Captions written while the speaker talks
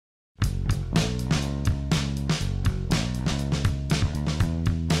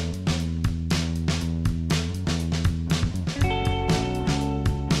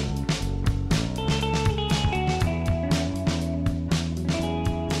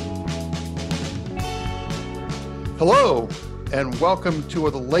Hello, and welcome to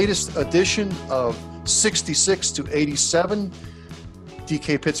the latest edition of 66 to 87,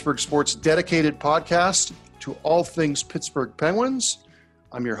 DK Pittsburgh Sports dedicated podcast to all things Pittsburgh Penguins.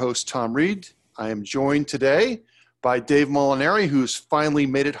 I'm your host, Tom Reed. I am joined today by Dave Molinari, who's finally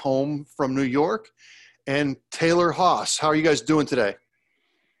made it home from New York, and Taylor Haas. How are you guys doing today?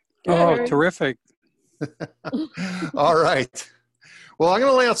 Oh, terrific. All right. Well, I'm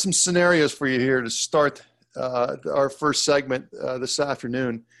going to lay out some scenarios for you here to start our first segment this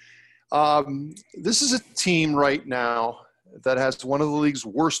afternoon. This is a team right now that has one of the league's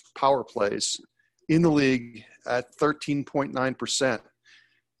worst power plays in the league at 13.9%.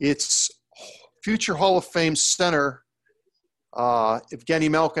 Its future Hall of Fame center,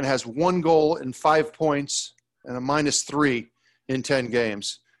 Evgeny Malkin, has 1 goal and 5 points and a -3 in 10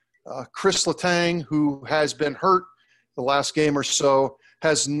 games. Chris Letang, who has been hurt the last game or so,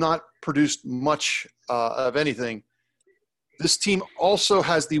 has not produced much of anything. This team also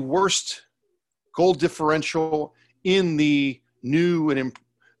has the worst goal differential in the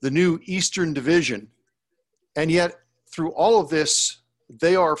new Eastern Division, and yet through all of this,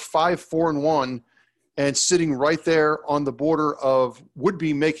 they are 5-4-1 and sitting right there on the border of would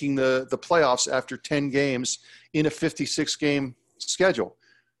be making the playoffs after 10 games in a 56-game schedule.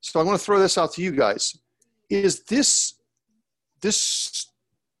 So I'm going to throw this out to you guys. Is this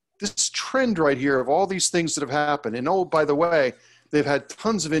trend right here of all these things that have happened, and oh, by the way, they've had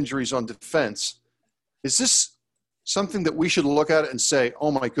tons of injuries on defense. Is this something that we should look at and say,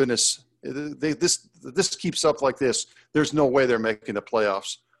 oh my goodness, this keeps up like this, there's no way they're making the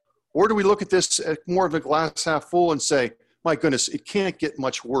playoffs? Or do we look at this at more of a glass half full and say, my goodness, it can't get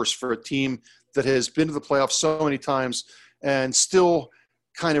much worse for a team that has been to the playoffs so many times and still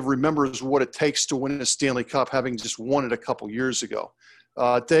kind of remembers what it takes to win a Stanley Cup, having just won it a couple years ago?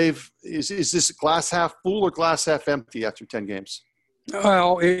 Dave, is this glass half full or glass half empty after 10 games?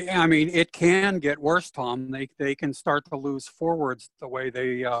 Well, it can get worse, Tom. They can start to lose forwards the way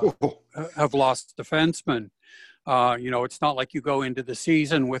they have lost defensemen. It's not like you go into the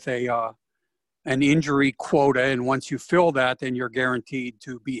season with an injury quota, and once you fill that, then you're guaranteed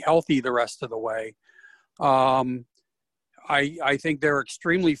to be healthy the rest of the way. I think they're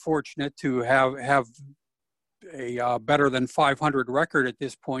extremely fortunate to have a better than 500 record at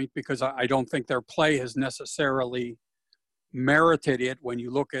this point, because I don't think their play has necessarily merited it when you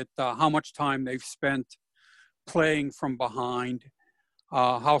look at how much time they've spent playing from behind,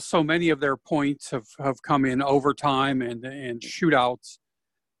 how so many of their points have come in overtime and shootouts.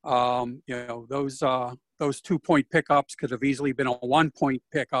 Those 2-point pickups could have easily been a 1-point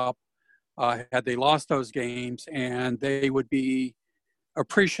pickup had they lost those games, and they would be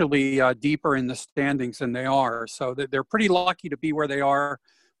appreciably deeper in the standings than they are. So they're pretty lucky to be where they are,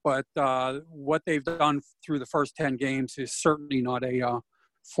 but what they've done through the first 10 games is certainly not a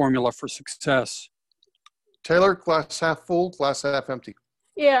formula for success. Taylor, glass half full, glass half empty?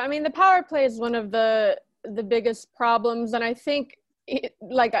 Yeah, the power play is one of the biggest problems, and I think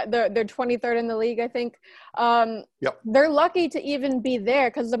they're 23rd in the league, I think. Yep. They're lucky to even be there,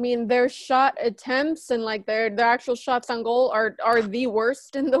 because their shot attempts and their actual shots on goal are the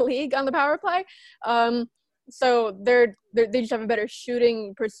worst in the league on the power play. So they just have a better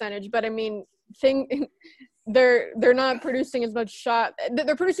shooting percentage, but they're not producing as much shot.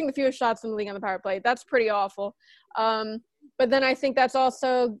 They're producing the fewest shots in the league on the power play. That's pretty awful. But then I think that's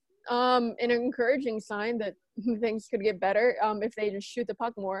also an encouraging sign that things could get better if they just shoot the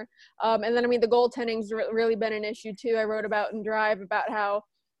puck more. And then, the goaltending's really been an issue too. I wrote about in Drive about how,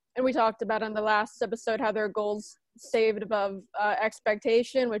 and we talked about on the last episode, how their goals saved above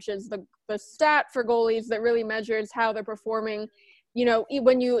expectation, which is the stat for goalies that really measures how they're performing.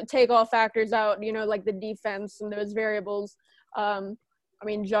 When you take all factors out, like the defense and those variables.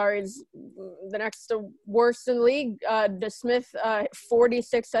 Jari's the next worst in the league. DeSmith,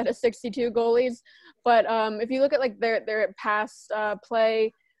 46 out of 62 goalies. But if you look at their past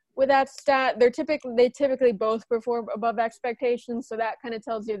play with that stat, they typically both perform above expectations. So that kind of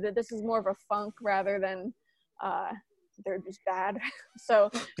tells you that this is more of a funk rather than they're just bad. So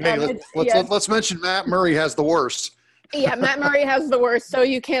let's mention Matt Murray has the worst. Yeah, Matt Murray has the worst. So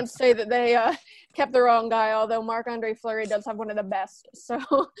you can't say that they kept the wrong guy, although Marc-Andre Fleury does have one of the best. So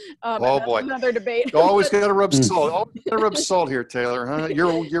boy, another debate. You always got to rub salt. Always got to rub salt here, Taylor. Huh?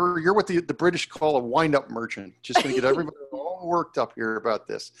 You're what the British call a wind-up merchant. Just going to get everybody all worked up here about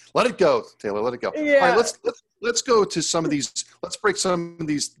this. Let it go, Taylor. Let it go. Yeah. All right, let's go to some of these. Let's break some of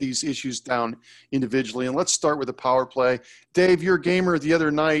these issues down individually, and let's start with the power play. Dave, your gamer the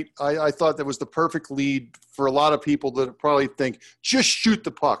other night, I thought that was the perfect lead for a lot of people that probably think just shoot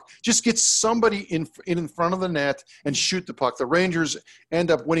the puck, just get somebody in front of the net and shoot the puck. The Rangers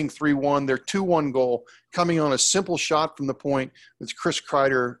end up winning 3-1. Their 2-1 goal coming on a simple shot from the point with Chris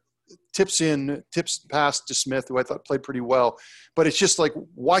Kreider. Tips past to Smith, who I thought played pretty well. But it's just like,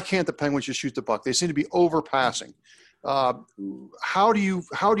 why can't the Penguins just shoot the puck? They seem to be overpassing. How do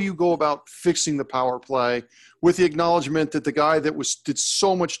you go about fixing the power play with the acknowledgement that the guy that did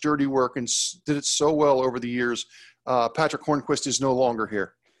so much dirty work and did it so well over the years, Patrick Hornqvist, is no longer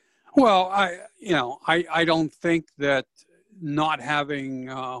here? Well, I don't think that not having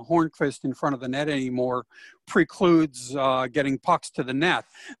Hornqvist in front of the net anymore precludes getting pucks to the net.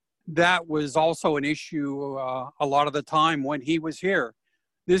 That was also an issue a lot of the time when he was here.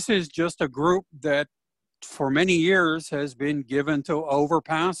 This is just a group that for many years has been given to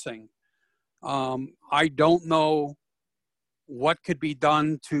overpassing. I don't know what could be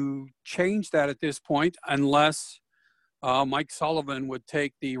done to change that at this point, unless Mike Sullivan would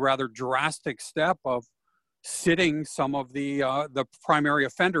take the rather drastic step of sitting some of the primary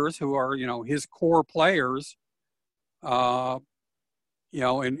offenders who are, his core players, and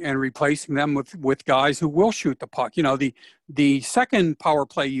replacing them with guys who will shoot the puck. The second power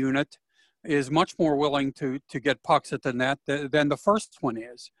play unit is much more willing to get pucks at the net than the first one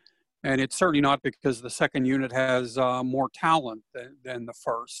is. And it's certainly not because the second unit has more talent than the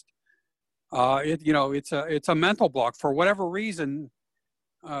first. It's a mental block. For whatever reason,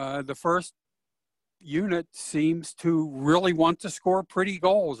 the first unit seems to really want to score pretty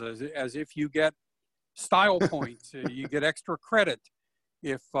goals, as if you get style points, you get extra credit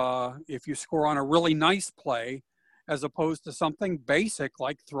if you score on a really nice play, as opposed to something basic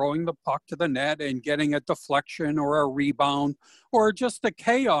like throwing the puck to the net and getting a deflection or a rebound, or just the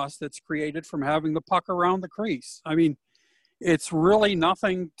chaos that's created from having the puck around the crease. I mean, it's really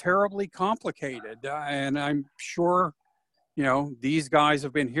nothing terribly complicated. And I'm sure, these guys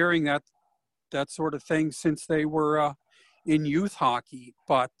have been hearing that sort of thing since they were in youth hockey.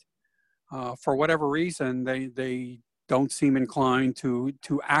 But for whatever reason, they don't seem inclined to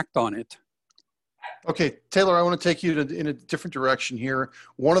act on it. Okay, Taylor, I want to take you in a different direction here.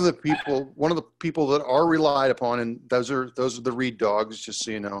 One of the people that are relied upon, and those are the Reed Dogs, just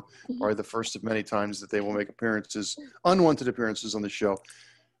so you know, are the first of many times that they will make unwanted appearances on the show.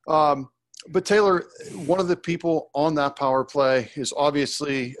 But Taylor, one of the people on that power play is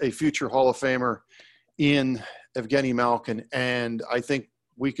obviously a future Hall of Famer in Evgeny Malkin, and I think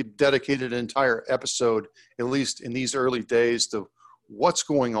we could dedicate an entire episode, at least in these early days, to what's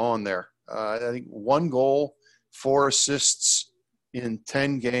going on there. I think 1 goal, 4 assists in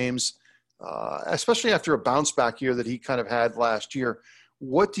 10 games, especially after a bounce back year that he kind of had last year.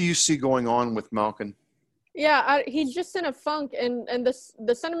 What do you see going on with Malkin? Yeah, he's just in a funk, and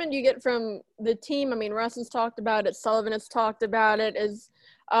the sentiment you get from the team, I mean, Russ has talked about it, Sullivan has talked about it, is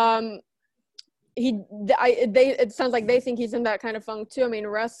it sounds like they think he's in that kind of funk too. I mean,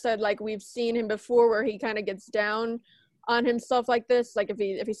 Russ said, like, we've seen him before where he kind of gets down on himself like this. Like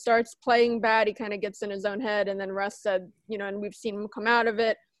if he starts playing bad, he kind of gets in his own head. And then Russ said, and we've seen him come out of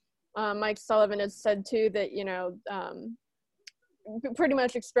it. Mike Sullivan has said too that, pretty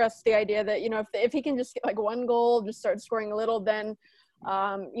much expressed the idea that, if he can just get like 1 goal, just start scoring a little, then,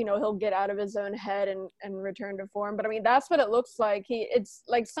 he'll get out of his own head and return to form. But I mean, that's what it looks like. It's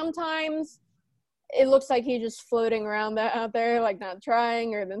like sometimes it looks like he's just floating around out there, like not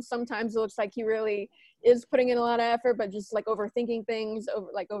trying, or then sometimes it looks like he really is putting in a lot of effort, but just like overthinking things,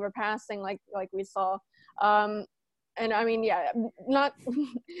 overpassing, like we saw. And I mean, yeah, not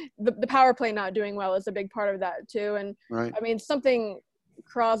the power play not doing well is a big part of that too. And right. I mean, something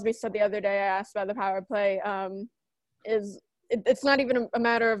Crosby said the other day, I asked about the power play, it's not even a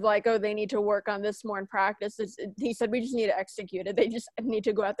matter of like, oh, they need to work on this more in practice. He said, we just need to execute it. They just need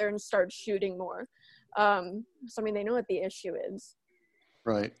to go out there and start shooting more. So, I mean, they know what the issue is.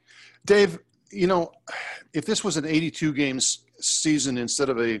 Right. Dave, if this was an 82 games season instead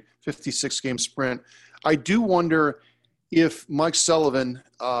of a 56 game sprint, I do wonder if Mike Sullivan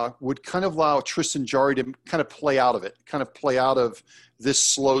would kind of allow Tristan Jarry to kind of play out of this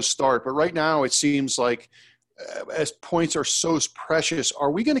slow start. But right now it seems like as points are so precious,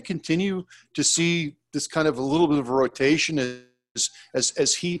 are we going to continue to see this kind of a little bit of a rotation as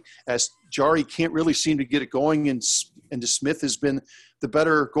Jarry can't really seem to get it going and Smith has been the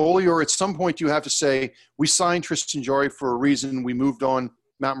better goalie? Or at some point you have to say, we signed Tristan Jarry for a reason, we moved on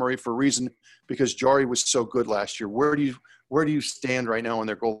Matt Murray for a reason, because Jarry was so good last year. Where do you stand right now in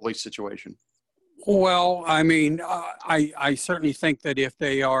their goalie situation? Well, I mean, I certainly think that if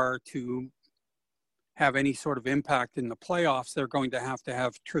they are to have any sort of impact in the playoffs, they're going to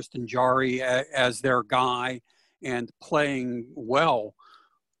have Tristan Jarry as their guy and playing well.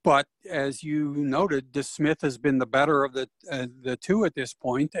 But as you noted, DeSmith has been the better of the two at this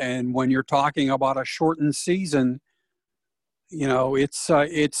point. And when you're talking about a shortened season, you know, it's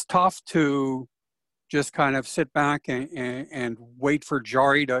tough to just kind of sit back and wait for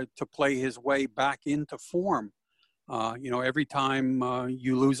Jarry to play his way back into form. You know, every time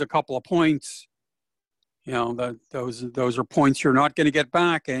you lose a couple of points, you know, those are points you're not going to get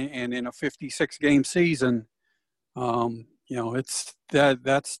back. And in a 56 game season, you know,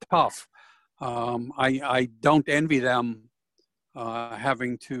 that's tough. I don't envy them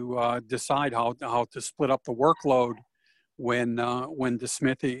having to decide how to split up the workload when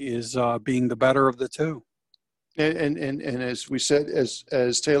DeSmith is being the better of the two. And as we said,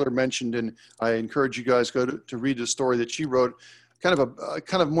 as Taylor mentioned, and I encourage you guys to read the story that she wrote, kind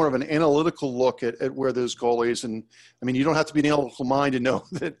of more of an analytical look at where those goalies, and I mean, you don't have to be an analytical mind to know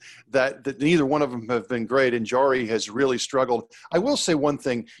that neither one of them have been great, and Jarry has really struggled. I will say one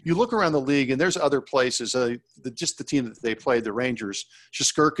thing: you look around the league, and there's other places. Just the team that they played, the Rangers,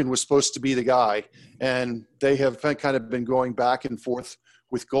 Shesterkin was supposed to be the guy, and they have kind of been going back and forth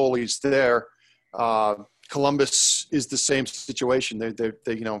with goalies there. Columbus is the same situation.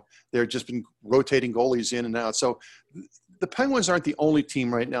 They're just been rotating goalies in and out. So the Penguins aren't the only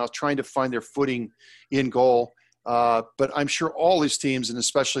team right now trying to find their footing in goal. But I'm sure all these teams, and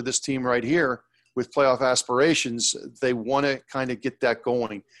especially this team right here with playoff aspirations, they want to kind of get that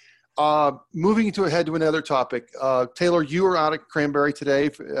going. Moving ahead to another topic. Taylor, you were out at Cranberry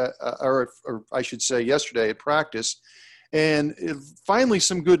today, or I should say yesterday at practice. And finally,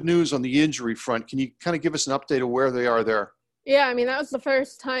 some good news on the injury front. Can you kind of give us an update of where they are there? Yeah, I mean, that was the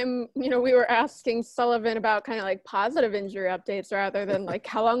first time, you know, we were asking Sullivan about kind of like positive injury updates rather than like,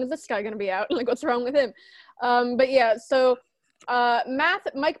 how long is this guy going to be out? Like, what's wrong with him? But yeah, so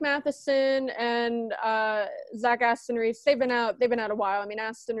Mike Matheson and Zach Aston Reese, they've been out a while. I mean,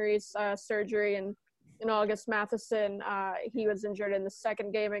 Aston Reese surgery in August. Matheson, he was injured in the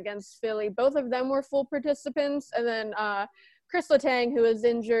second game against Philly. Both of them were full participants. And then Chris Letang, who was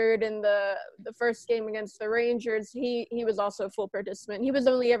injured in the first game against the Rangers, he was also a full participant. He was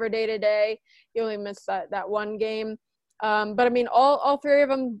only ever day-to-day. He only missed that one game. But, I mean, all three of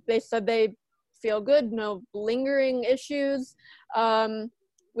them, they said they feel good, no lingering issues.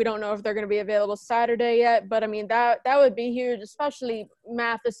 We don't know if they're going to be available Saturday yet. But, I mean, that would be huge, especially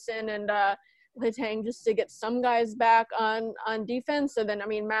Matheson and Letang, just to get some guys back on defense. And then, I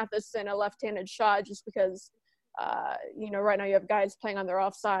mean, Matheson, a left-handed shot, just because you know, right now you have guys playing on their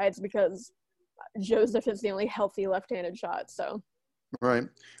offsides because Joseph is the only healthy left-handed shot. So, right.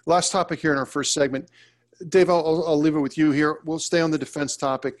 Last topic here in our first segment. Dave, I'll leave it with you here. We'll stay on the defense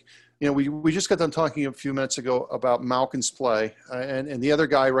topic. You know, we just got done talking a few minutes ago about Malkin's play, and the other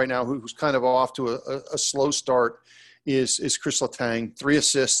guy right now who's kind of off to a slow start is Chris Letang. 3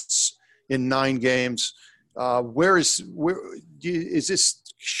 assists in 9 games. Where is this?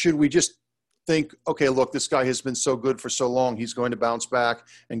 Should we just think, okay, look, this guy has been so good for so long, he's going to bounce back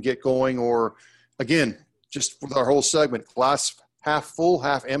and get going? Or again, just with our whole segment, glass half full,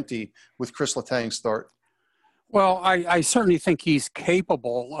 half empty with Chris Letang's start? Well, I certainly think he's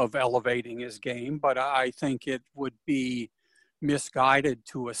capable of elevating his game, but I think it would be misguided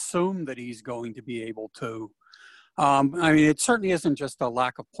to assume that he's going to be able to. I mean, it certainly isn't just a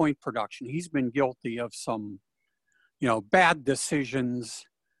lack of point production. He's been guilty of some, you know, bad decisions,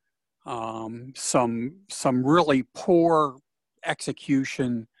 some really poor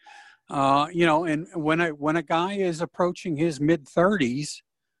execution, you know, and when a guy is approaching his mid-30s,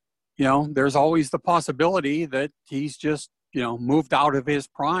 you know, there's always the possibility that he's just, you know, moved out of his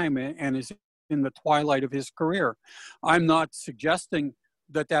prime and is in the twilight of his career. I'm not suggesting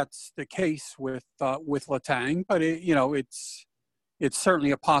that that's the case with Letang, but you know, it's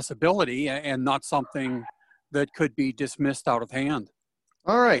certainly a possibility and not something that could be dismissed out of hand.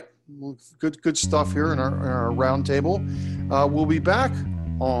 All right. Well, good stuff here in our round table. We'll be back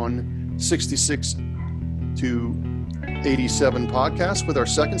on 66 to 87 podcast with our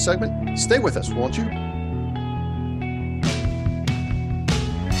second segment. Stay with us, won't you?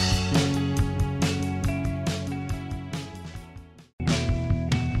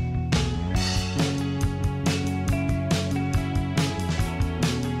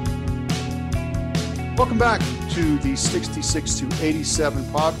 Welcome back to the 66 to 87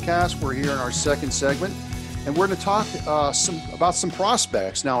 podcast. We're here in our second segment, and we're going to talk about some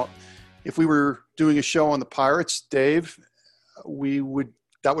prospects. Now, if we were doing a show on the Pirates, Dave,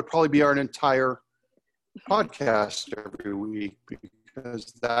 that would probably be our entire podcast every week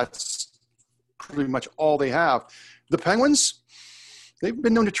because that's pretty much all they have. The Penguins, they've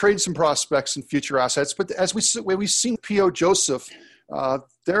been known to trade some prospects and future assets, but as we've seen P.O. Joseph,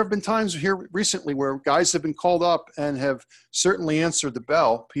 there have been times here recently where guys have been called up and have certainly answered the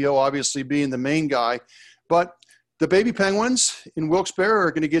bell, P.O. obviously being the main guy. But the baby Penguins in Wilkes-Barre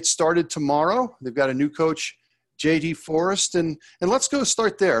are going to get started tomorrow. They've got a new coach, J.D. Forrest, and let's go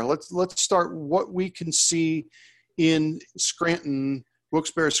start there. Let's start what we can see in Scranton,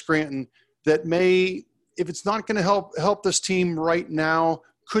 Wilkes-Barre, Scranton, that may, if it's not going to help this team right now,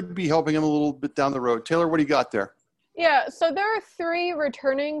 could be helping them a little bit down the road. Taylor, what do you got there? Yeah, so there are 3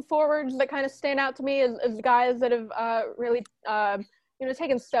 returning forwards that kind of stand out to me as guys that have really,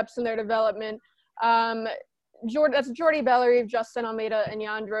 taken steps in their development. That's Jordy Bellerive, Justin Almeida, and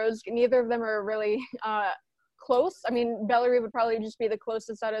Jan Drozd. Neither of them are really close. I mean, Bellerive would probably just be the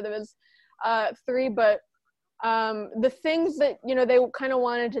closest out of those 3, but the things that, they kind of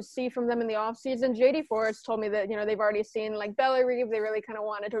wanted to see from them in the offseason, J.D. Forrest told me that, they've already seen, like, Bellerive, they really kind of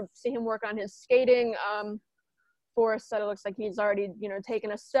wanted to see him work on his skating. Forrest said it looks like he's already,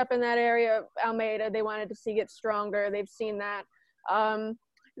 taken a step in that area. Almeida, they wanted to see get stronger. They've seen that.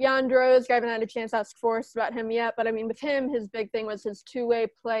 Jan Drozd, I haven't had a chance to ask Forrest about him yet, but I mean, with him, his big thing was his two-way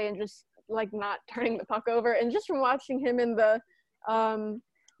play and just like not turning the puck over. And just from watching him in the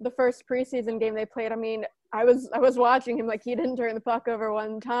first preseason game they played, I mean, I was watching him, like, he didn't turn the puck over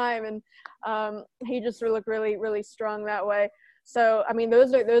one time, and he just looked really, really strong that way. So, I mean,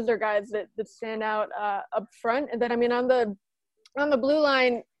 those are guys that stand out up front. And then, I mean, on the blue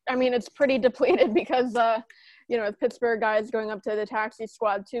line, I mean, it's pretty depleted because, with Pittsburgh guys going up to the taxi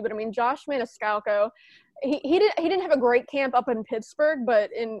squad too. But I mean, Josh Maniscalco, he didn't have a great camp up in Pittsburgh,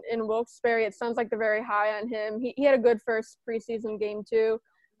 but in Wilkes-Barre, it sounds like they're very high on him. He had a good first preseason game too.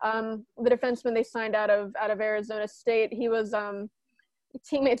 The defenseman they signed out of Arizona State, he was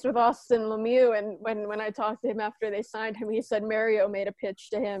teammates with Austin Lemieux, and when I talked to him after they signed him, he said Mario made a pitch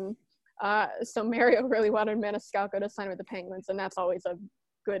to him. So Mario really wanted Maniscalco to sign with the Penguins, and that's always a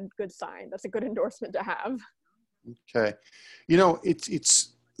good sign. That's a good endorsement to have. Okay,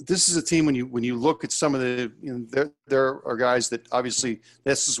 it's this is a team when you look at some of the there are guys that obviously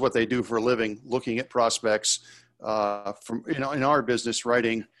this is what they do for a living, looking at prospects from in our business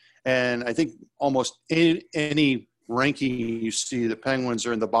writing, and I think almost any ranking you see, the Penguins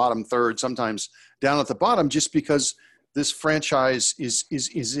are in the bottom third, sometimes down at the bottom, just because this franchise is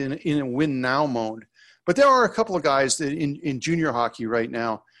in a win now mode. But there are a couple of guys that in junior hockey right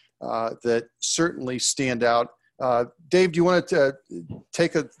now that certainly stand out. Dave, do you want to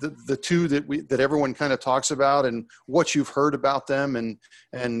take the 2 that everyone kind of talks about and what you've heard about them,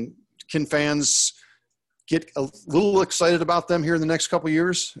 and can fans get a little excited about them here in the next couple of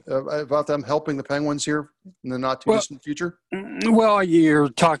years, about them helping the Penguins here in the not too distant future? Well, you're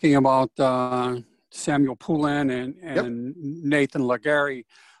talking about Samuel Poulin and Yep. Nathan Legare,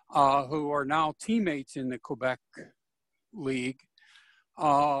 who are now teammates in the Quebec League.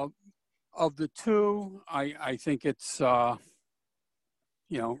 Of the 2, I think it's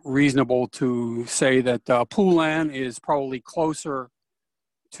reasonable to say that Poulin is probably closer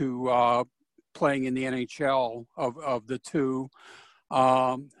to playing in the NHL of the 2.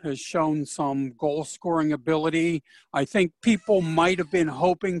 Has shown some goal scoring ability. I think people might have been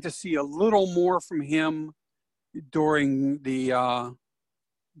hoping to see a little more from him during the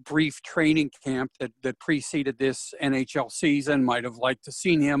brief training camp that preceded this NHL season. Might have liked to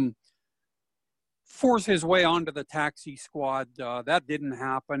seen him force his way onto the taxi squad. That didn't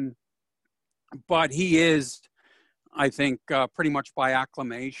happen, but he is, I think, pretty much by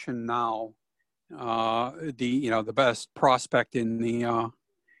acclamation now, the best prospect in the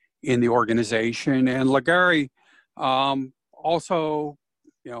organization. And Legare also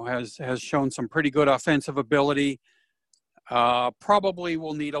has shown some pretty good offensive ability. Probably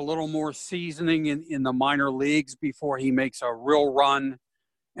will need a little more seasoning in the minor leagues before he makes a real run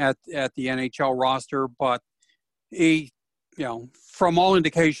at the NHL roster, but he, from all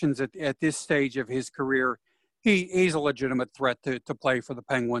indications at this stage of his career, he's a legitimate threat to play for the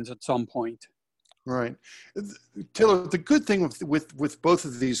Penguins at some point. Right. Taylor, the good thing with both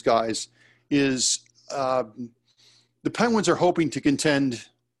of these guys is the Penguins are hoping to contend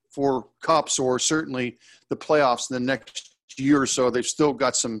for cups or certainly the playoffs in the next year or so. They've still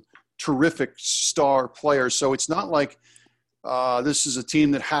got some terrific star players. So it's not like this is a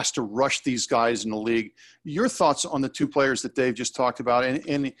team that has to rush these guys in the league. Your thoughts on the 2 players that Dave just talked about,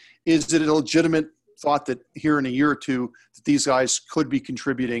 and is it a legitimate thought that here in a year or 2 that these guys could be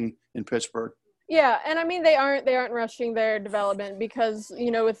contributing in Pittsburgh? Yeah, and I mean they aren't rushing their development because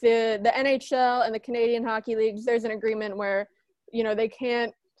with the NHL and the Canadian Hockey Leagues, there's an agreement where they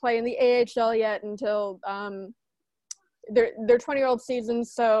can't play in the AHL yet until their 20-year-old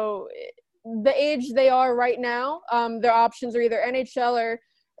seasons. So the age they are right now, their options are either NHL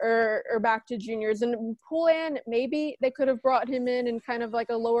or back to juniors. And Poulin, maybe they could have brought him in kind of like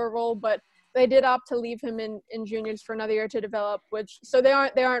a lower role, but they did opt to leave him in juniors for another year to develop, so they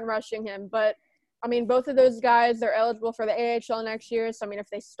aren't rushing him. But I mean, both of those guys, they're eligible for the AHL next year. So I mean, if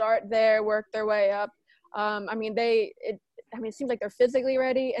they start there, work their way up, I mean, it seems like they're physically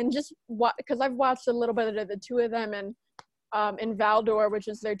ready. And just because I've watched a little bit of the two of them and in Valdor, which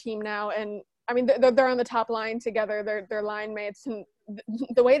is their team now, and I mean, they're on the top line together. They're line mates, and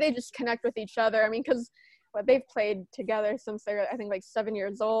the way they just connect with each other. I mean, because they've played together since they're, I think, like 7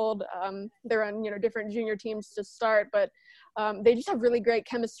 years old. They're on different junior teams to start, but they just have really great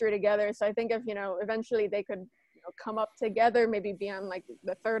chemistry together. So I think if eventually they could come up together, maybe be on like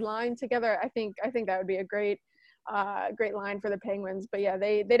the third line together, I think that would be a great line for the Penguins. But yeah,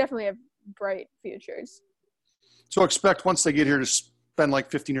 they definitely have bright futures. So expect once they get here to spend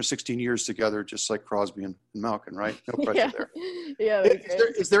like 15 or 16 years together, just like Crosby and Malkin, right? No pressure there. Yeah.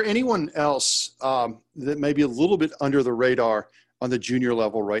 Is there anyone else that may be a little bit under the radar on the junior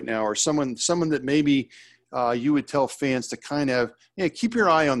level right now, or someone that maybe you would tell fans to kind of keep your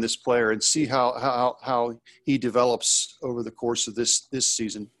eye on this player and see how he develops over the course of this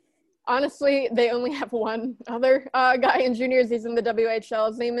season? Honestly, they only have one other guy in juniors. He's in the WHL.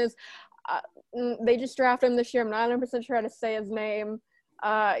 His name is they just drafted him this year. I'm not 100% sure how to say his name.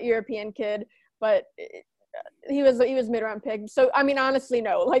 European kid, but he was mid-round pick. So I mean, honestly,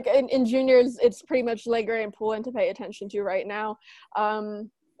 no. Like in juniors, it's pretty much Legray and Poulin to pay attention to right now.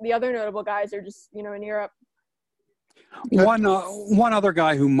 The other notable guys are just in Europe. One other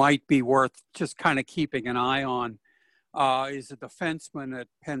guy who might be worth just kind of keeping an eye on is a defenseman at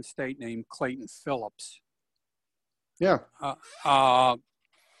Penn State named Clayton Phillips. Yeah.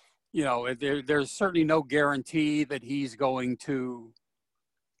 There's certainly no guarantee that he's going to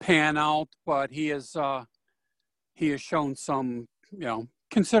pan out, but he has shown some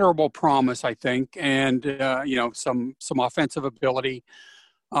considerable promise, I think, and some offensive ability,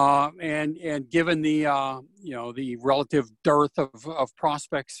 and given the the relative dearth of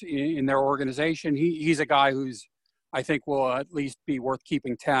prospects in their organization, he's a guy who's, I think, will at least be worth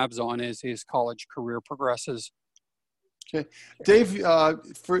keeping tabs on as his college career progresses. Okay, Dave,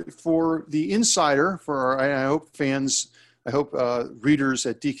 for the insider, I hope readers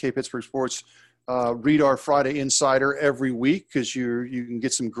at DK Pittsburgh Sports read our Friday Insider every week, because you can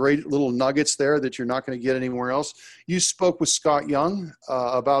get some great little nuggets there that you're not going to get anywhere else. You spoke with Scott Young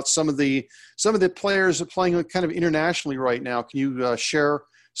about some of the players that are playing kind of internationally right now. Can you share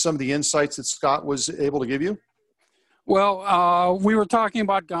some of the insights that Scott was able to give you? Well, we were talking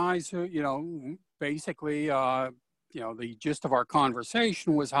about guys who basically. The gist of our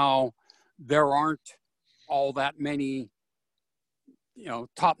conversation was how there aren't all that many,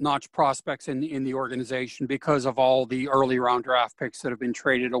 top-notch prospects in the organization because of all the early round draft picks that have been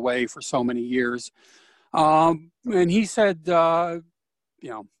traded away for so many years. And he said,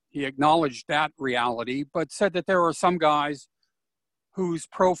 he acknowledged that reality, but said that there are some guys whose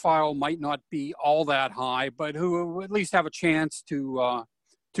profile might not be all that high, but who at least have a chance to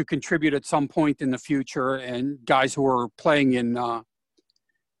contribute at some point in the future, and guys who are playing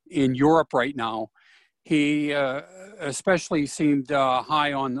in Europe right now. He especially seemed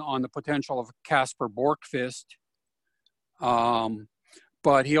high on the potential of Kasper Borkvist,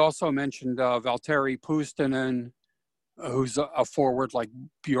 but he also mentioned Valtteri Puustinen, who's a forward like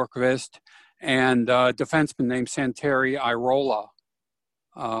Bjorkvist, and a defenseman named Santeri Irola,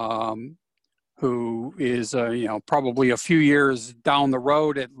 who is, probably a few years down the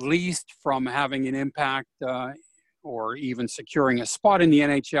road at least from having an impact or even securing a spot in the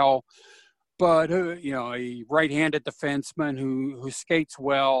NHL. But, a right-handed defenseman who skates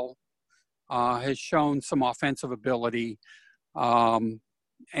well, has shown some offensive ability, and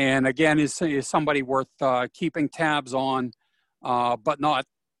again is somebody worth keeping tabs on, but not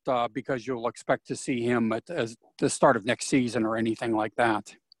because you'll expect to see him at the start of next season or anything like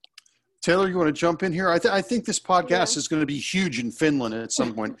that. Taylor, you want to jump in here? I think this podcast is going to be huge in Finland at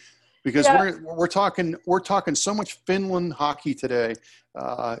some point, because we're talking so much Finland hockey today.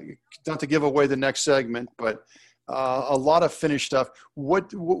 Not to give away the next segment, but a lot of Finnish stuff.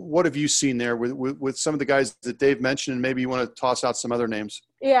 What have you seen there with some of the guys that Dave mentioned, and maybe you want to toss out some other names?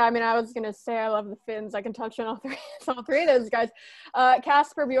 Yeah, I mean, I was gonna say I love the Finns. I can touch on all three, all three of those guys.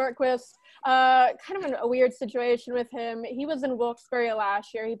 Casper Bjorkquist, kind of a weird situation with him. He was in Wilkes-Barre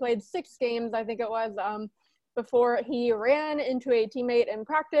last year. He played 6 games, I think it was, before he ran into a teammate in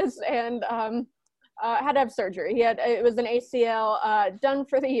practice and had to have surgery. It was an ACL, done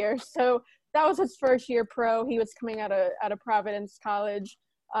for the year. So that was his first year pro. He was coming out of Providence College.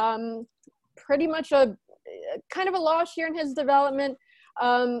 Pretty much a kind of a lost year in his development.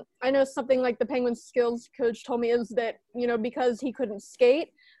 I know something like the Penguins skills coach told me is that, because he couldn't skate,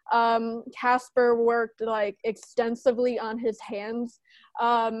 Casper worked like extensively on his hands,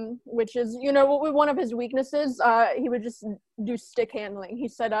 which is, one of his weaknesses. He would just do stick handling. He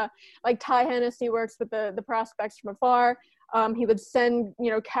said, like Ty Hennessy works with the prospects from afar. He would send,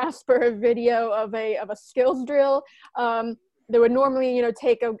 Casper a video of a skills drill. They would normally,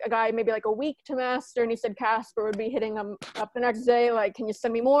 take a guy maybe like a week to master, and he said Casper would be hitting him up the next day, like, can you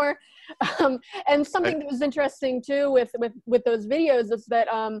send me more? And something that was interesting too with those videos is that,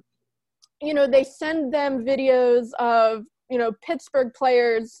 they send them videos of, Pittsburgh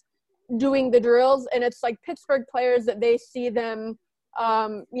players doing the drills, and it's like Pittsburgh players that they see them,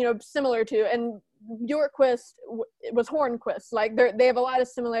 similar to. And Bjorkquist was Hornquist. Like they have a lot of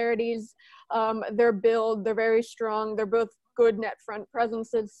similarities. Their build, they're very strong. They're both good net front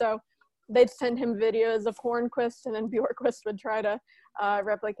presences. So they'd send him videos of Hornquist, and then Bjorkquist would try to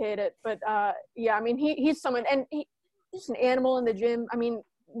replicate it. But yeah, I mean, he's someone, and he's an animal in the gym. I mean,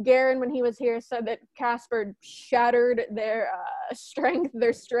 Guerin, when he was here, said that Casper shattered their strength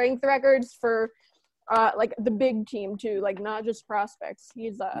records for like the big team too, like not just prospects.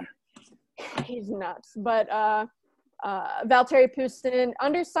 He's nuts. But Valtteri Puustinen,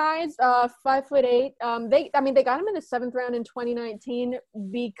 undersized, 5'8". They got him in the 7th round in 2019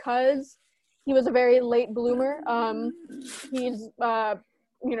 because he was a very late bloomer. He's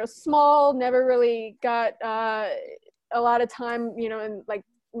small, never really got a lot of time, in like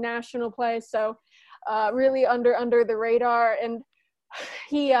national play. So really under the radar. And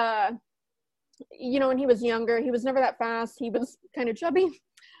he, when he was younger, he was never that fast. He was kind of chubby.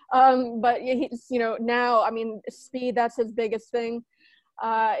 But he's, now, I mean, speed, that's his biggest thing.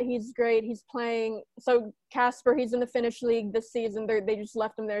 He's great. He's playing. So Casper, he's in the Finnish league this season. They just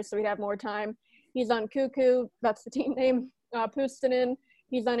left him there so he'd have more time. He's on Kuku. That's the team name. Puustinen,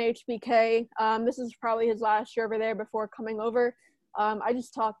 he's on HBK. This is probably his last year over there before coming over. I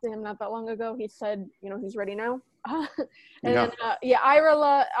just talked to him not that long ago. He said, he's ready now. And then,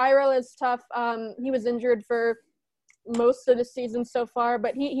 Irola is tough. He was injured for most of the season so far,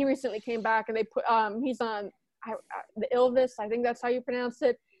 but he recently came back, and they put he's on the Ilves, I think that's how you pronounce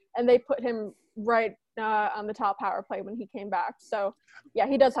it, and they put him right on the top power play when he came back. So yeah,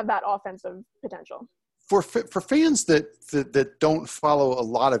 he does have that offensive potential. For fans that don't follow a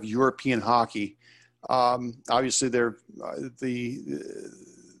lot of European hockey, obviously they're the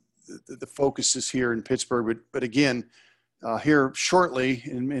focus is here in Pittsburgh, but again, here shortly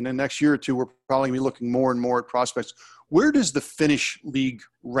in the next year or two, we're probably going to be looking more and more at prospects. Where does the Finnish league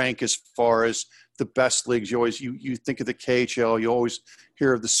rank as far as the best leagues? You think of the KHL, you always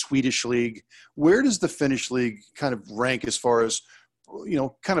hear of the Swedish league. Where does the Finnish league kind of rank as far as,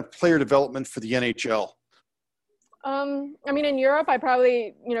 kind of player development for the NHL? I mean, in Europe, I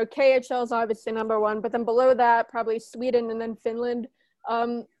probably, KHL is obviously number one, but then below that, probably Sweden and then Finland.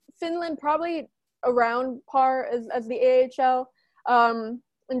 Finland probably around par as the AHL.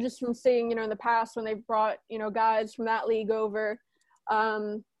 And just from seeing, in the past when they've brought, guys from that league over,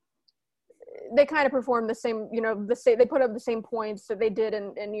 they kind of perform the same, they put up the same points that they did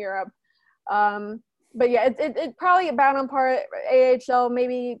in Europe. But yeah, it probably about on par AHL,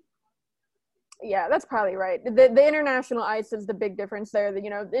 maybe. Yeah, that's probably right. The international ice is the big difference there.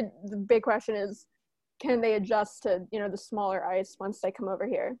 The big question is, can they adjust to, the smaller ice once they come over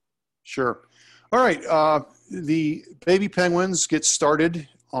here? Sure. All right. The Baby Penguins get started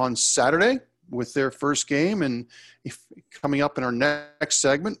on Saturday with their first game. And coming up in our next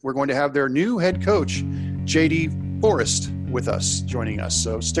segment, we're going to have their new head coach, JD Forrest, with us, joining us.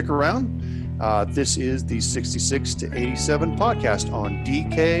 So stick around. This is the 66 to 87 podcast on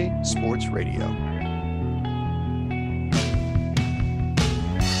DK Sports Radio.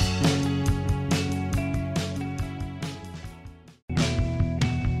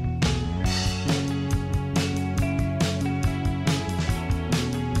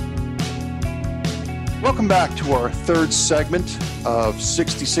 Welcome back to our third segment of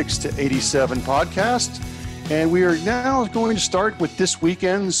 66 to 87 podcast. And we are now going to start with this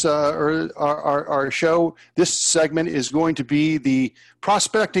weekend's our show. This segment is going to be the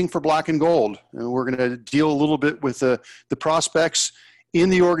prospecting for Black and Gold. And we're going to deal a little bit with the prospects in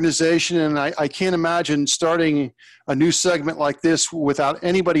the organization, and I can't imagine starting a new segment like this without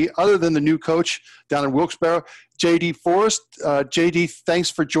anybody other than the new coach down in Wilkes-Barre, J.D. Forrest. J.D., thanks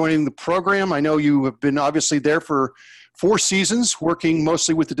for joining the program. I know you have been obviously there for 4 seasons, working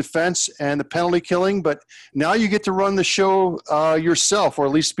mostly with the defense and the penalty killing, but now you get to run the show yourself, or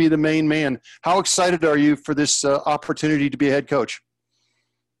at least be the main man. How excited are you for this opportunity to be a head coach?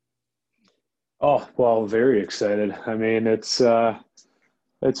 Oh, well, very excited. I mean, it's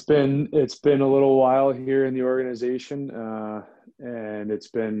been a little while here in the organization, and it's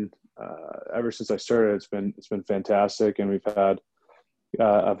been ever since I started. It's been fantastic, and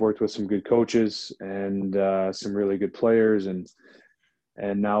I've worked with some good coaches and some really good players, and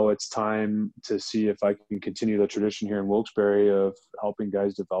now it's time to see if I can continue the tradition here in Wilkes-Barre of helping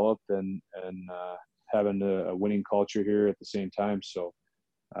guys develop and having a winning culture here at the same time. So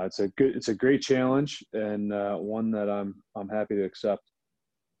it's a great challenge, and one that I'm happy to accept.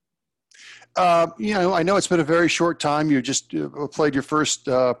 I know it's been a very short time. You just played your first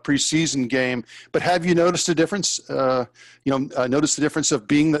preseason game, but have you noticed a difference? Noticed the difference of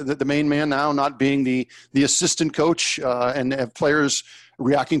being the main man now, not being the assistant coach, and have players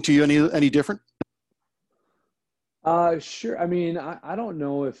reacting to you any different? Sure. I mean, I don't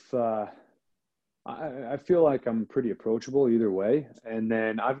know if I feel like I'm pretty approachable either way, and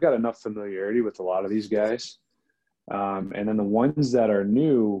then I've got enough familiarity with a lot of these guys. And then the ones that are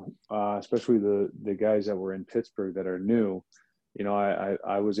new, especially the guys that were in Pittsburgh that are new,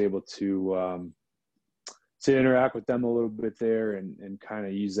 I was able to interact with them a little bit there and kind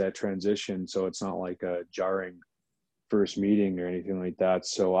of ease that transition. So it's not like a jarring first meeting or anything like that.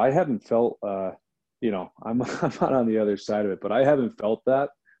 So I haven't felt, I'm not on the other side of it, but I haven't felt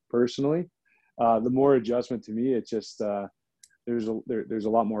that personally. The more adjustment to me, it's just, there's a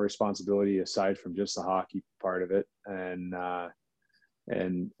lot more responsibility aside from just the hockey part of it, and that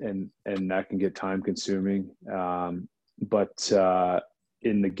can get time consuming. But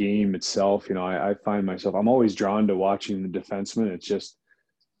in the game itself, I find myself, I'm always drawn to watching the defenseman. It's just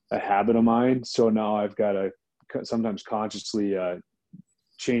a habit of mine. So now I've got to sometimes consciously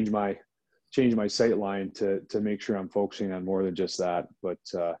change my sight line to make sure I'm focusing on more than just that. But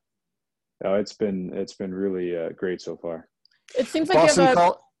it's been really great so far. It seems like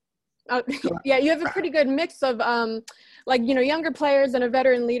you have a pretty good mix of younger players and a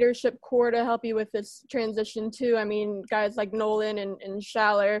veteran leadership core to help you with this transition too. I mean, guys like Nolan and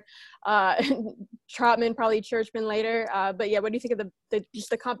Schaller, Trotman, probably Churchman later. But yeah, what do you think of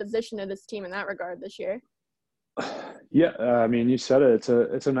the composition of this team in that regard this year? Yeah, I mean, you said it.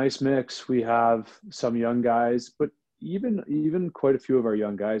 It's a nice mix. We have some young guys, but even quite a few of our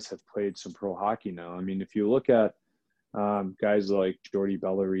young guys have played some pro hockey now. I mean, if you look at guys like Jordy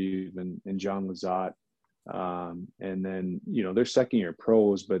Bellerive and John Lazat, and then they're second-year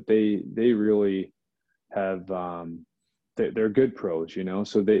pros, but they really have they're good pros,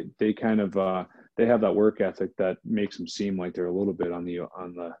 so they kind of they have that work ethic that makes them seem like they're a little bit on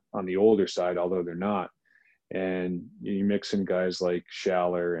the older side, although they're not. And you mix in guys like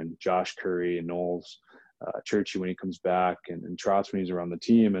Schaller and Josh Curry and Knowles, Churchy when he comes back, and Trotz when he's around the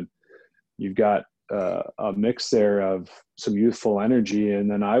team, and you've got a mix there of some youthful energy.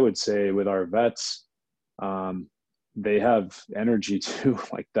 And then I would say with our vets, they have energy too,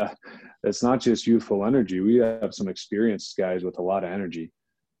 like that. It's not just youthful energy. We have some experienced guys with a lot of energy,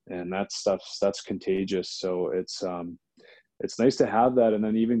 and that's contagious. So it's nice to have that. And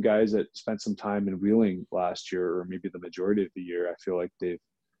then even guys that spent some time in Wheeling last year, or maybe the majority of the year, I feel like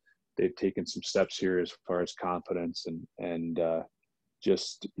they've taken some steps here as far as confidence and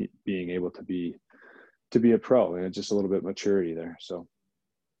just being able to be a pro, and just a little bit maturity there. So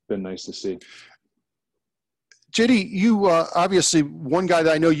been nice to see. JD, you obviously one guy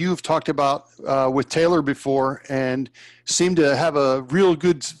that I know you've talked about with Taylor before, and seemed to have a real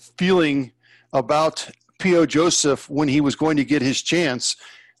good feeling about P.O. Joseph when he was going to get his chance.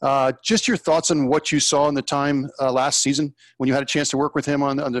 Just your thoughts on what you saw in the time last season when you had a chance to work with him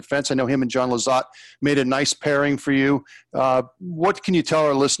on defense. I know him and John Lazat made a nice pairing for you. What can you tell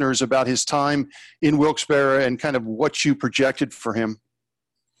our listeners about his time in Wilkes-Barre and kind of what you projected for him?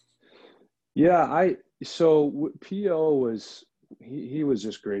 Yeah, so P.O. was he was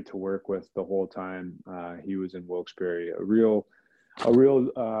just great to work with the whole time he was in Wilkes-Barre. A real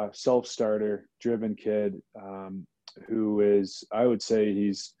self-starter, driven kid. Who is, I would say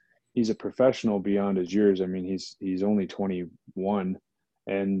he's a professional beyond his years. I mean, he's only 21,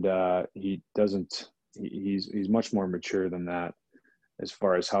 and he's much more mature than that as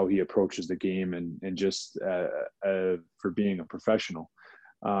far as how he approaches the game and just for being a professional.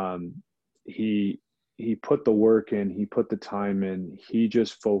 He he put the work in, he put the time in, he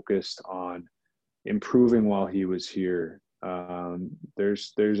just focused on improving while he was here.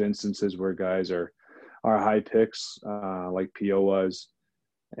 There's instances where guys are high picks, like P.O. was,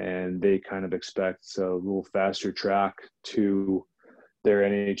 and they kind of expect a little faster track to their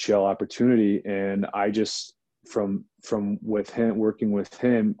NHL opportunity. And I just, from with him, working with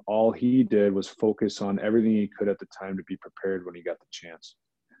him, all he did was focus on everything he could at the time to be prepared when he got the chance.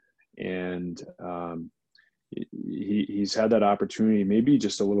 And he's had that opportunity maybe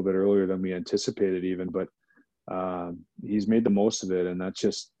just a little bit earlier than we anticipated even, but he's made the most of it. And that's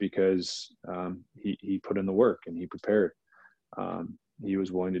just because he put in the work and he prepared. He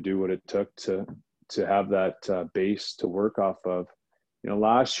was willing to do what it took to have that base to work off of.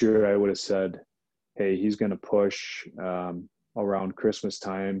 Last year I would have said, hey, he's going to push around Christmas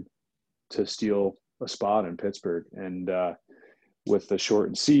time to steal a spot in Pittsburgh. And with the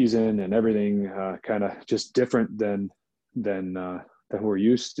shortened season and everything kind of just different than we're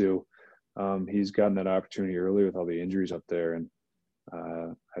used to, he's gotten that opportunity early with all the injuries up there. And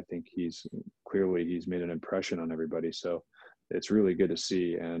I think he's made an impression on everybody. So it's really good to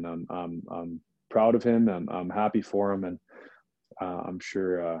see. And I'm proud of him. I'm happy for him. And I'm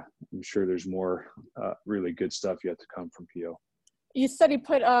sure there's more really good stuff yet to come from P.O. You said he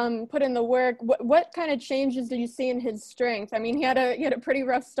put in the work. What kind of changes did you see in his strength? I mean, he had a pretty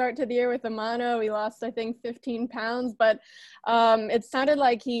rough start to the year with the mono. He lost, I think, 15 pounds, but it sounded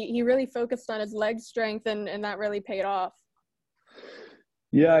like he really focused on his leg strength, and that really paid off.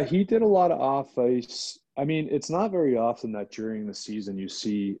 Yeah, he did a lot of off ice. I mean, it's not very often that during the season you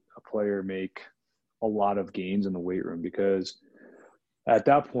see a player make a lot of gains in the weight room, because at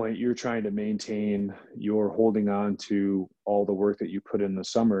that point you're trying to maintain, you're holding on to all the work that you put in the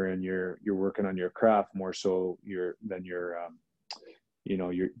summer, and you're working on your craft more so your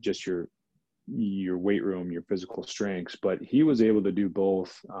weight room, your physical strengths. But he was able to do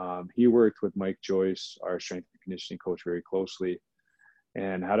both. He worked with Mike Joyce, our strength and conditioning coach, very closely,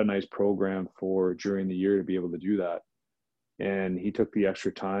 and had a nice program for during the year to be able to do that. And he took the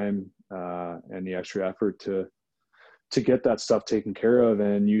extra time and the extra effort to get that stuff taken care of.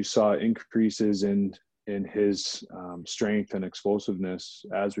 And you saw increases in his strength and explosiveness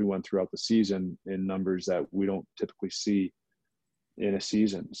as we went throughout the season in numbers that we don't typically see in a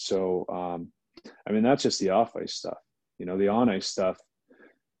season. So, I mean, that's just the off ice stuff. The on ice stuff,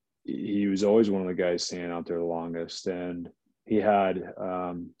 he was always one of the guys staying out there the longest. And he had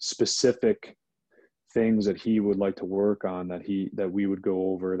specific things that he would like to work on that we would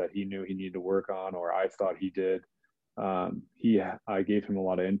go over, that he knew he needed to work on, or I thought he did. I gave him a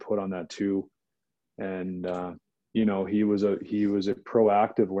lot of input on that too. And, he was a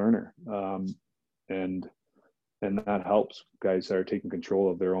proactive learner. And that helps guys that are taking control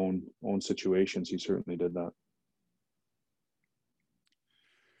of their own situations. He certainly did that.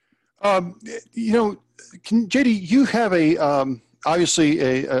 JD, you have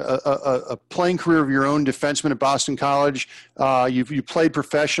obviously a playing career of your own, defenseman at Boston College. You played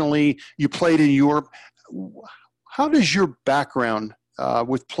professionally. You played in Europe. How does your background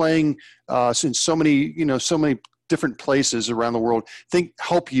with playing in so many different places around the world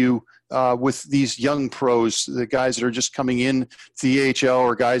help you with these young pros, the guys that are just coming in to the AHL,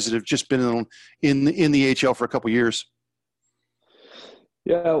 or guys that have just been in the AHL for a couple of years?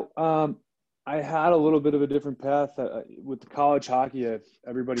 Yeah, I had a little bit of a different path with the college hockey.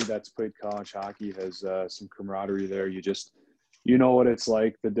 Everybody that's played college hockey has some camaraderie there. You know what it's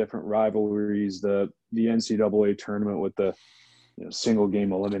like, the different rivalries, the NCAA tournament with the single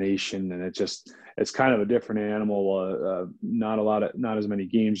game elimination, and it's kind of a different animal. Not as many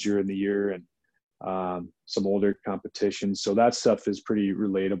games during the year, and some older competitions. So that stuff is pretty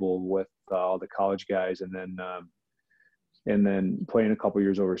relatable with all the college guys, and then playing a couple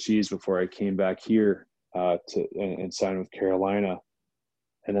years overseas before I came back here and signed with Carolina,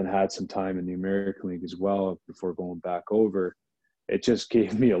 and then had some time in the American League as well before going back over. It just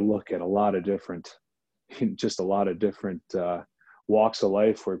gave me a look at a lot of different walks of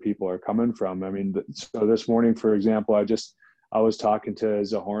life where people are coming from. I mean, so this morning, for example, I was talking to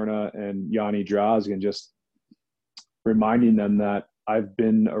Zahorna and Yanni Drozg, and just reminding them that I've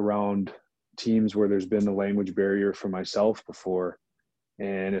been around teams where there's been a language barrier for myself before.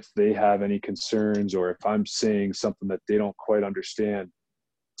 And if they have any concerns, or if I'm saying something that they don't quite understand,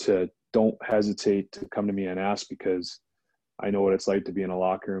 don't hesitate to come to me and ask, because I know what it's like to be in a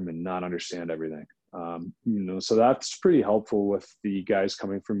locker room and not understand everything. So that's pretty helpful with the guys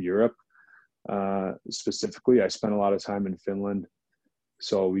coming from Europe. Specifically, I spent a lot of time in Finland,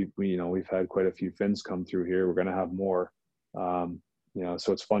 so we've had quite a few Finns come through here. We're going to have more.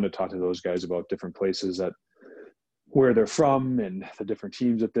 so it's fun to talk to those guys about different places where they're from and the different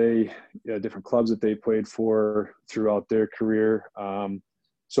teams different clubs that they played for throughout their career.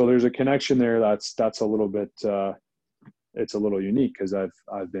 So there's a connection there that's a little bit, it's a little unique because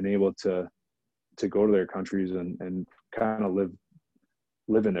I've been able to go to their countries and kind of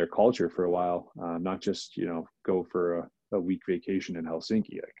live in their culture for a while, not just, go for a week vacation in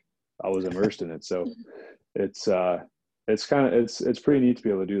Helsinki. Like I was immersed in it. So it's pretty neat to be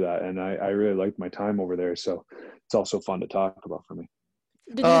able to do that. And I really liked my time over there. So it's also fun to talk about for me.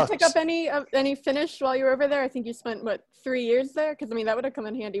 Did you pick up any Finnish while you were over there? I think you spent 3 years there? Because that would have come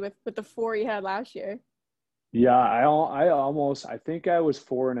in handy with the 4 you had last year. Yeah, I think I was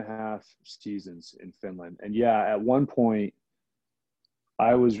 4.5 seasons in Finland. And yeah, at one point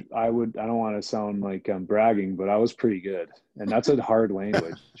I don't want to sound like I'm bragging, but I was pretty good. And that's a hard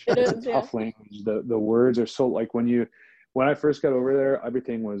language. It's a tough language. The words are so, like when I first got over there,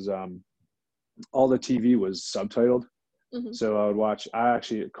 everything was, all the TV was subtitled. Mm-hmm. So I would watch,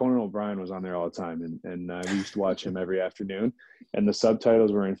 Conan O'Brien was on there all the time. And we used to watch him every afternoon, and the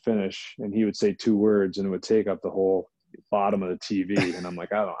subtitles were in Finnish, and he would say 2 words and it would take up the whole bottom of the TV. And I'm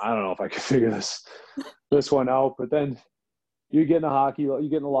like, I don't know if I can figure this one out. But then you get in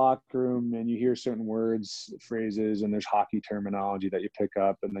the locker room and you hear certain words, phrases, and there's hockey terminology that you pick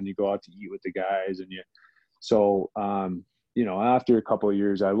up, and then you go out to eat with the guys. And after a couple of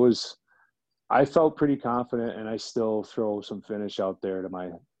years, I felt pretty confident, and I still throw some Finnish out there to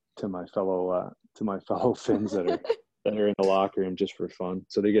my fellow Finns that are in the locker room just for fun.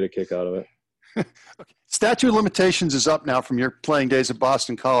 So they get a kick out of it. Okay. Statute of limitations is up now from your playing days at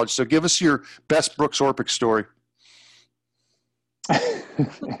Boston College. So give us your best Brooks Orpik story.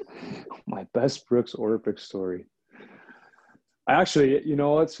 My best Brooks Orpik story. Actually,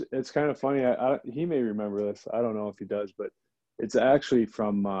 it's kind of funny. He may remember this. I don't know if he does, but it's actually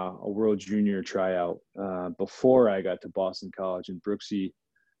from a World Junior tryout before I got to Boston College. And Brooksy,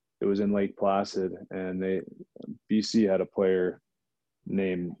 it was in Lake Placid, and BC had a player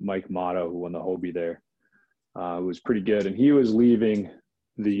named Mike Motto who won the Hobie there. It was pretty good, and he was leaving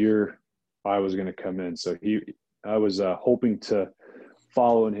the year I was going to come in. So I was hoping to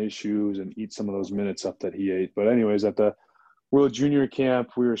follow in his shoes and eat some of those minutes up that he ate. But anyways, at the World Junior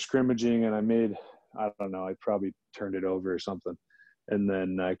camp, we were scrimmaging, and I don't know, I probably turned it over or something. And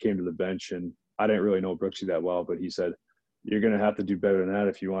then I came to the bench, and I didn't really know Brooksy that well, but he said, "You're going to have to do better than that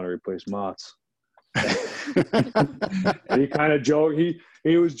if you want to replace Motts." He kind of joked.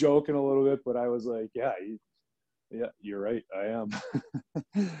 He was joking a little bit, but I was like, yeah, you're right. I am.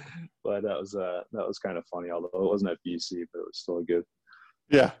 But that was kind of funny, although it wasn't at BC, but it was still good.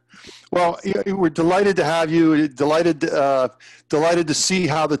 Yeah. Well, we're delighted to have you. Delighted to see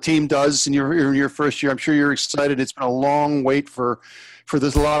how the team does in your first year. I'm sure you're excited. It's been a long wait for a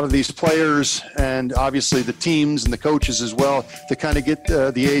lot of these players, and obviously the teams and the coaches as well, to kind of get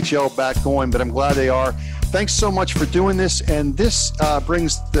the AHL back going. But I'm glad they are. Thanks so much for doing this. And this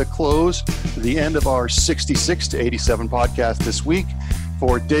brings the close to the end of our 66 to 87 podcast this week.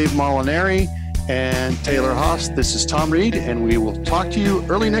 For Dave Molinari and Taylor Haas, this is Tom Reed, and we will talk to you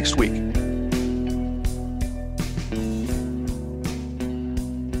early next week.